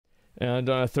And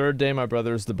on a third day, my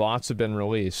brothers, the bots have been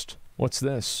released. What's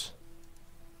this?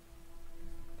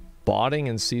 Botting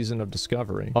and Season of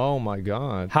Discovery. Oh my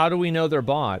god. How do we know they're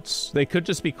bots? They could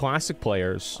just be classic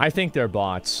players. I think they're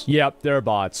bots. Yep, they're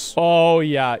bots. Oh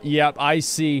yeah, yep, I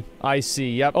see.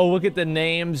 Yep. Oh, look at the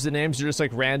names. The names are just like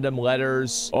random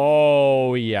letters.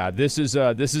 Oh yeah, this is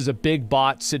a big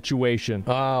bot situation.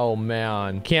 Oh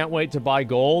man. Can't wait to buy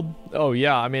gold. Oh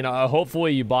yeah, I mean,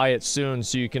 hopefully you buy it soon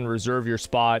so you can reserve your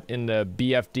spot in the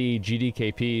BFD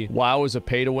GDKP. WoW is a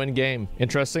pay-to-win game.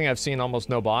 Interesting, I've seen almost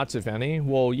no bots, if any.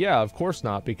 Well, yeah, of course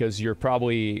not, because you're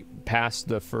probably past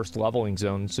the first leveling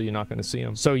zone, so you're not going to see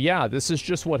them. So yeah, this is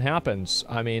just what happens.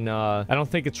 I mean, I don't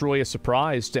think it's really a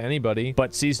surprise to anybody,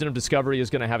 but Season of Discovery is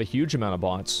going to have a huge amount of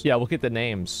bots. Yeah, look at the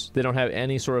names. They don't have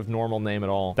any sort of normal name at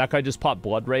all. That guy just popped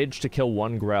Blood Rage to kill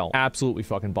one Grell. Absolutely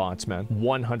fucking bots, man.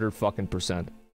 100 fucking %.